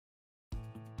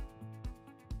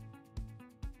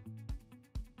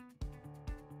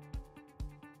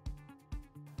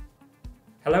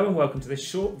Hello and welcome to this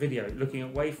short video looking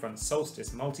at Wavefront's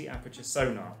Solstice Multi-Aperture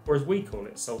Sonar, or as we call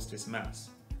it, Solstice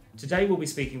MAS. Today we'll be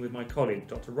speaking with my colleague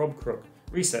Dr. Rob Crook,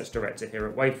 Research Director here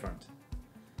at Wavefront.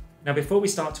 Now before we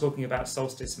start talking about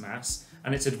Solstice MAS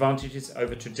and its advantages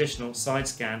over traditional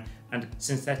side-scan and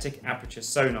synthetic aperture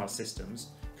sonar systems,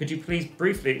 could you please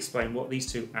briefly explain what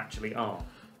these two actually are?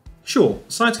 Sure,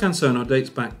 side-scan sonar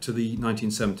dates back to the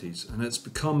 1970s and it's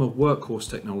become a workhorse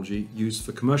technology used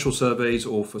for commercial surveys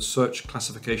or for search,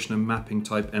 classification and mapping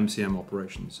type MCM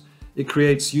operations. It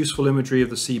creates useful imagery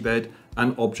of the seabed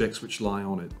and objects which lie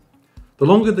on it. The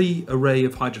longer the array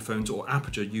of hydrophones or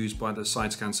aperture used by the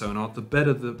side-scan sonar, the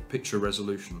better the picture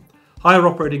resolution. Higher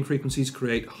operating frequencies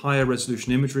create higher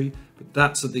resolution imagery, but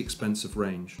that's at the expense of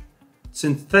range.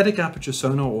 Synthetic Aperture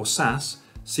Sonar, or SAS,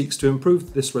 seeks to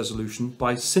improve this resolution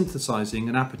by synthesizing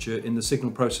an aperture in the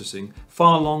signal processing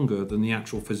far longer than the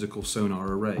actual physical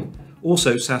sonar array.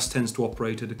 Also, SAS tends to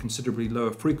operate at a considerably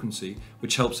lower frequency,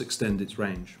 which helps extend its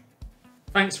range.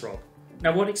 Thanks, Rob.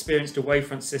 Now, what experience do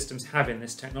Wavefront systems have in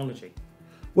this technology?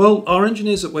 Well, our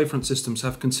engineers at Wavefront Systems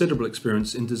have considerable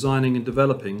experience in designing and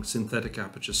developing synthetic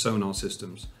aperture sonar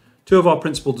systems. Two of our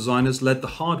principal designers led the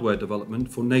hardware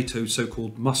development for NATO's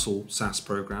so-called Muscle SAS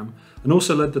program and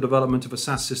also led the development of a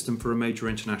SAS system for a major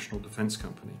international defence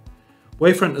company.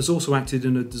 Wavefront has also acted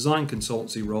in a design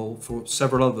consultancy role for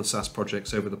several other SAS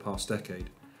projects over the past decade.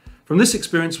 From this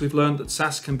experience we've learned that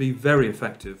SAS can be very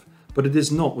effective, but it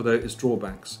is not without its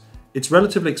drawbacks. It's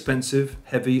relatively expensive,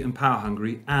 heavy and power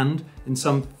hungry, and in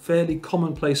some fairly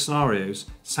commonplace scenarios,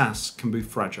 SAS can be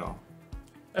fragile.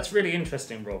 That's really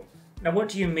interesting, Rob. Now, what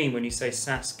do you mean when you say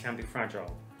SAS can be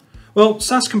fragile? Well,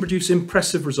 SAS can produce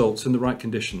impressive results in the right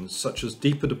conditions, such as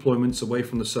deeper deployments away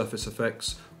from the surface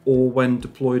effects or when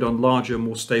deployed on larger,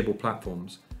 more stable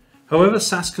platforms. However,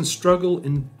 SAS can struggle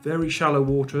in very shallow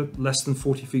water, less than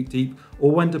 40 feet deep,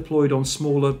 or when deployed on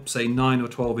smaller, say 9 or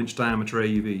 12-inch diameter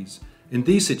AUVs. In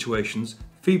these situations,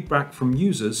 feedback from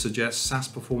users suggests SAS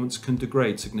performance can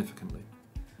degrade significantly.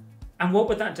 And what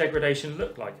would that degradation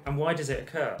look like, and why does it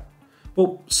occur?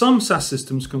 Well, some SAS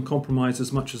systems can compromise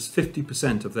as much as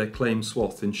 50% of their claimed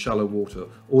swath in shallow water,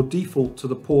 or default to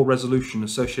the poor resolution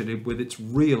associated with its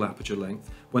real aperture length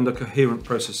when the coherent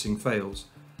processing fails.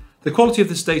 The quality of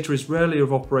this data is rarely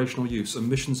of operational use, and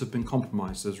missions have been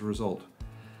compromised as a result.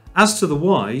 As to the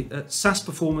why, SAS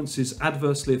performance is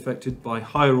adversely affected by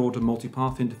higher order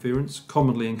multipath interference,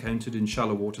 commonly encountered in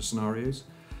shallow water scenarios.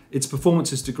 Its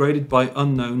performance is degraded by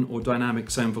unknown or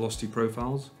dynamic sound velocity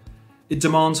profiles. It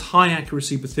demands high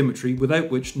accuracy bathymetry, without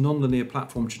which nonlinear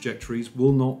platform trajectories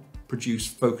will not produce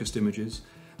focused images,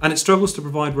 and it struggles to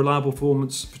provide reliable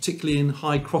performance, particularly in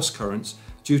high cross currents,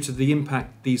 due to the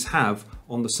impact these have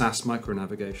on the SAS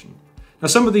micronavigation. Now,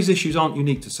 some of these issues aren't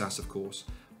unique to SAS, of course,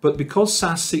 but because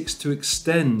SAS seeks to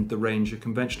extend the range of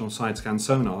conventional side-scan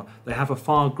sonar, they have a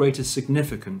far greater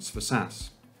significance for SAS.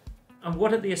 And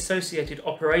what are the associated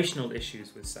operational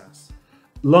issues with SAS?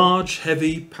 Large,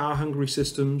 heavy, power-hungry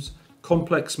systems,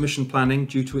 complex mission planning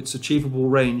due to its achievable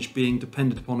range being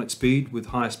dependent upon its speed, with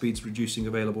higher speeds reducing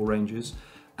available ranges,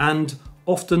 and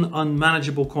often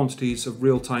unmanageable quantities of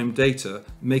real-time data,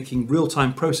 making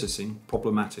real-time processing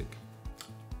problematic.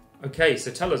 Okay,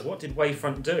 so tell us, what did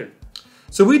Wavefront do?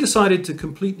 So we decided to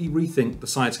completely rethink the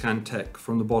side-scan tech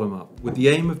from the bottom up, with the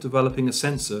aim of developing a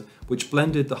sensor which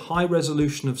blended the high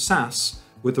resolution of SAS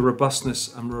with the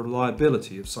robustness and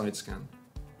reliability of side-scan.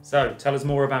 So, tell us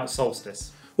more about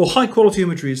Solstice. Well, high-quality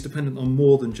imagery is dependent on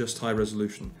more than just high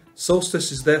resolution.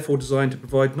 Solstice is therefore designed to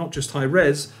provide not just high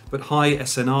res, but high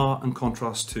SNR and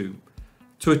contrast too.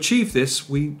 To achieve this,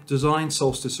 we designed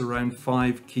Solstice around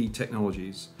 5 key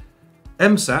technologies: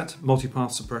 MSAT,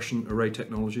 multipath suppression array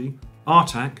technology;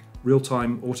 RTAC,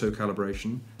 real-time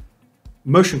auto-calibration;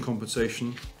 motion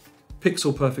compensation;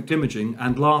 pixel perfect imaging;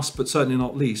 and last but certainly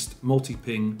not least,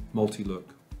 multi-ping,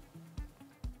 multi-look.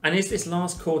 And is this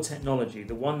last core technology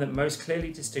the one that most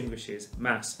clearly distinguishes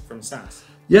MAS from SAS?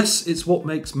 Yes, it's what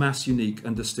makes MAS unique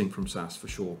and distinct from SAS for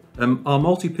sure. Our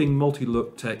multi-ping,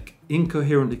 multi-look tech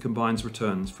incoherently combines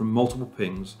returns from multiple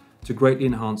pings to greatly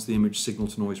enhance the image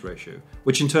signal-to-noise ratio,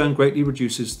 which in turn greatly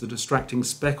reduces the distracting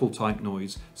speckle-type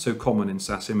noise so common in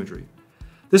SAS imagery.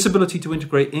 This ability to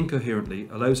integrate incoherently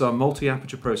allows our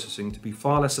multi-aperture processing to be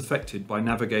far less affected by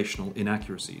navigational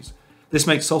inaccuracies. This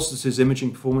makes Solstice's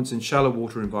imaging performance in shallow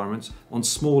water environments on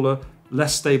smaller,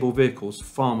 less stable vehicles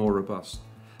far more robust.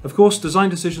 Of course, design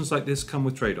decisions like this come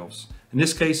with trade-offs. In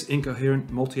this case, incoherent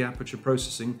multi-aperture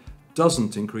processing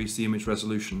doesn't increase the image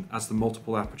resolution as the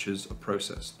multiple apertures are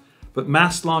processed. But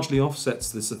MAS largely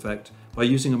offsets this effect by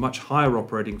using a much higher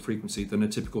operating frequency than a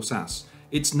typical SAS.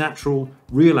 Its natural,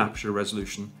 real aperture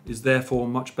resolution is therefore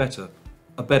much better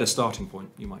a better starting point,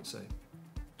 you might say.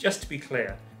 Just to be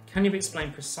clear, can you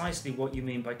explain precisely what you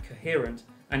mean by coherent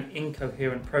and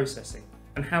incoherent processing,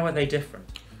 and how are they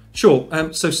different? Sure,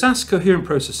 so SAS coherent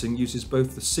processing uses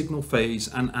both the signal phase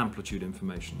and amplitude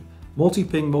information.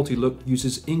 Multi-ping, multi-look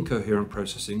uses incoherent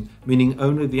processing, meaning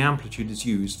only the amplitude is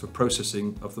used for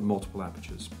processing of the multiple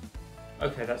apertures.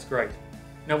 Okay, that's great.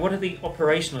 Now, what are the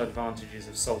operational advantages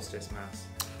of Solstice MAS?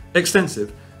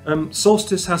 Extensive.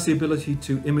 Solstice has the ability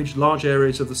to image large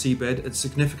areas of the seabed at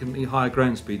significantly higher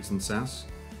ground speeds than SAS.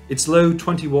 Its low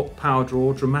 20-watt power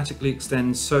draw dramatically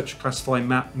extends search, classify,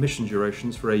 map mission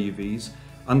durations for AUVs,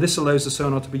 and this allows the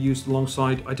sonar to be used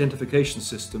alongside identification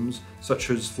systems such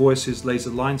as Voice's laser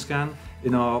line scan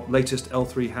in our latest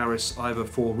L3 Harris IVA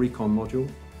 4 recon module.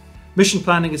 Mission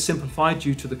planning is simplified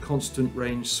due to the constant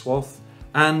range swath,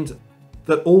 and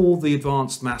that all the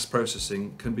advanced mass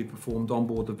processing can be performed on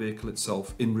board the vehicle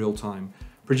itself in real time,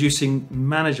 producing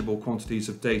manageable quantities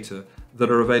of data that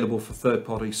are available for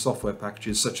third-party software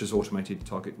packages such as automated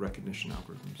target recognition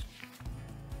algorithms.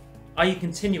 Are you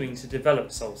continuing to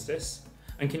develop Solstice?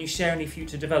 And can you share any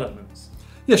future developments?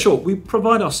 Yeah, sure. We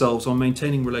pride ourselves on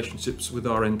maintaining relationships with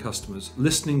our end customers,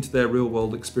 listening to their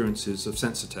real-world experiences of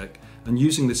sensor tech, and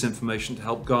using this information to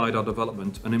help guide our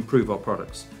development and improve our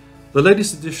products. The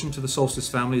latest addition to the Solstice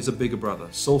family is a bigger brother,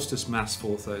 Solstice MAS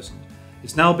 4000.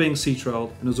 It's now being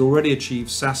sea-trialled and has already achieved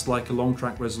SAS-like a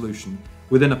long-track resolution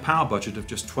within a power budget of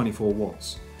just 24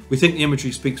 watts. We think the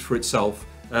imagery speaks for itself,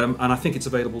 and I think it's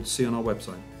available to see on our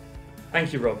website.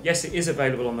 Thank you, Rob. Yes, it is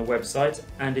available on the website,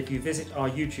 and if you visit our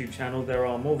YouTube channel, there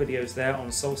are more videos there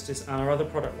on Solstice and our other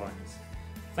product lines.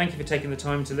 Thank you for taking the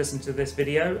time to listen to this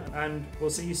video, and we'll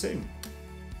see you soon.